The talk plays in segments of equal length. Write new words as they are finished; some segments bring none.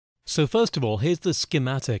So first of all, here's the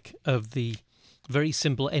schematic of the very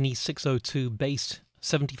simple NE602 based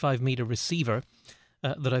 75 meter receiver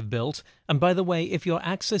that I've built. And by the way, if you're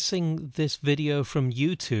accessing this video from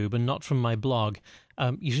YouTube and not from my blog,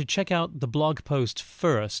 you should check out the blog post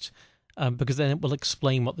first, because then it will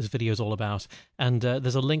explain what this video is all about. And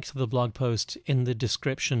there's a link to the blog post in the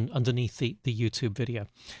description underneath the YouTube video.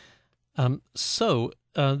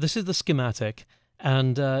 This is the schematic,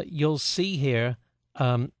 and you'll see here,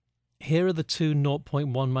 here are the two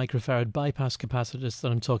 0.1 microfarad bypass capacitors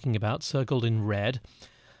that I'm talking about, circled in red.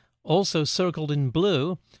 Also circled in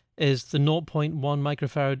blue is the 0.1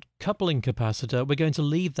 microfarad coupling capacitor. We're going to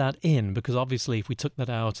leave that in because obviously if we took that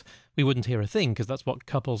out, we wouldn't hear a thing, because that's what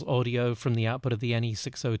couples audio from the output of the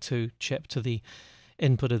NE602 chip to the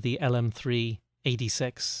input of the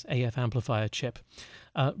LM386 AF amplifier chip.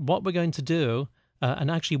 What we're going to do, and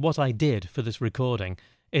actually what I did for this recording,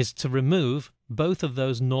 is to remove both of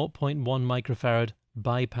those 0.1 microfarad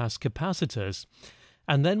bypass capacitors.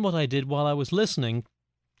 And then what I did while I was listening,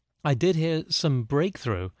 I did hear some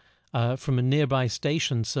breakthrough from a nearby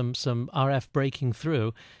station, some RF breaking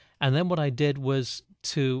through. And then what I did was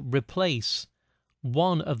to replace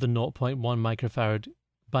one of the 0.1 microfarad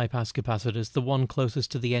bypass capacitors, the one closest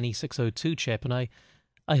to the NE602 chip, and I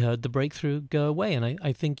heard the breakthrough go away, and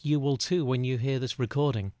I think you will too when you hear this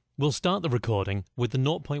recording. We'll start the recording with the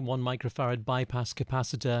 0.1 microfarad bypass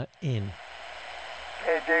capacitor in.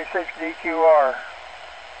 J6DQR,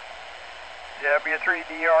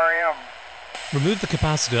 W3DRM. Remove the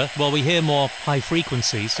capacitor while we hear more high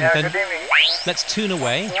frequencies. And then let's tune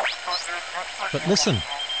away. But listen,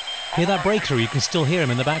 hear that breakthrough? You can still hear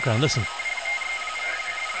him in the background. Listen.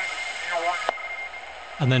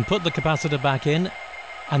 And then put the capacitor back in,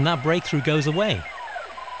 and that breakthrough goes away.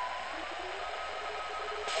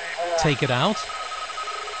 Take it out.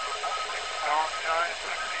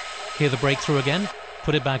 Hear the breakthrough again.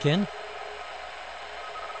 Put it back in.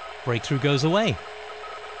 Breakthrough goes away.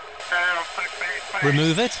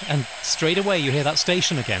 Remove it, and straight away you hear that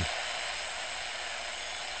station again.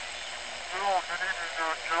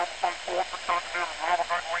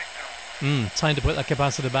 Time to put that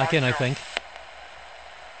capacitor back in, I think.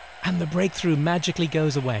 And the breakthrough magically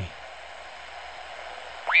goes away.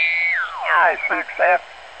 I6F,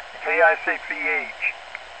 KI6EH.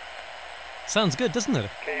 Sounds good, doesn't it?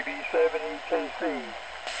 KB7EKC.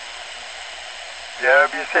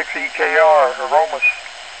 W6EKR, Aromas.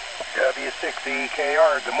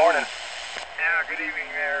 W6EKR, good morning. Yeah, good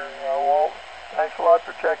evening there, Walt. Thanks a lot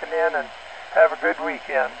for checking in, and have a good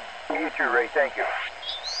weekend. You too, Ray, thank you.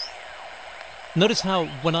 Notice how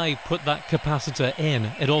when I put that capacitor in,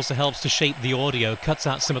 it also helps to shape the audio, cuts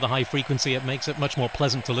out some of the high frequency, it makes it much more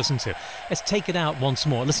pleasant to listen to. Let's take it out once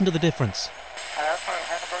more, listen to the difference.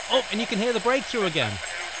 Oh, and you can hear the breakthrough again.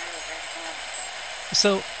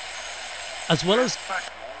 So, as well as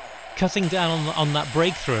cutting down on that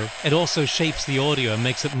breakthrough, it also shapes the audio and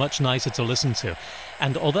makes it much nicer to listen to.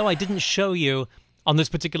 And although I didn't show you on this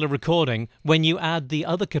particular recording, when you add the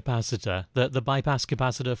other capacitor, the bypass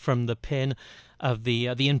capacitor from the pin of the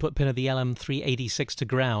input pin of the LM386 to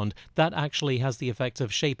ground, that actually has the effect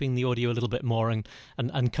of shaping the audio a little bit more and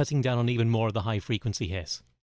cutting down on even more of the high frequency hiss.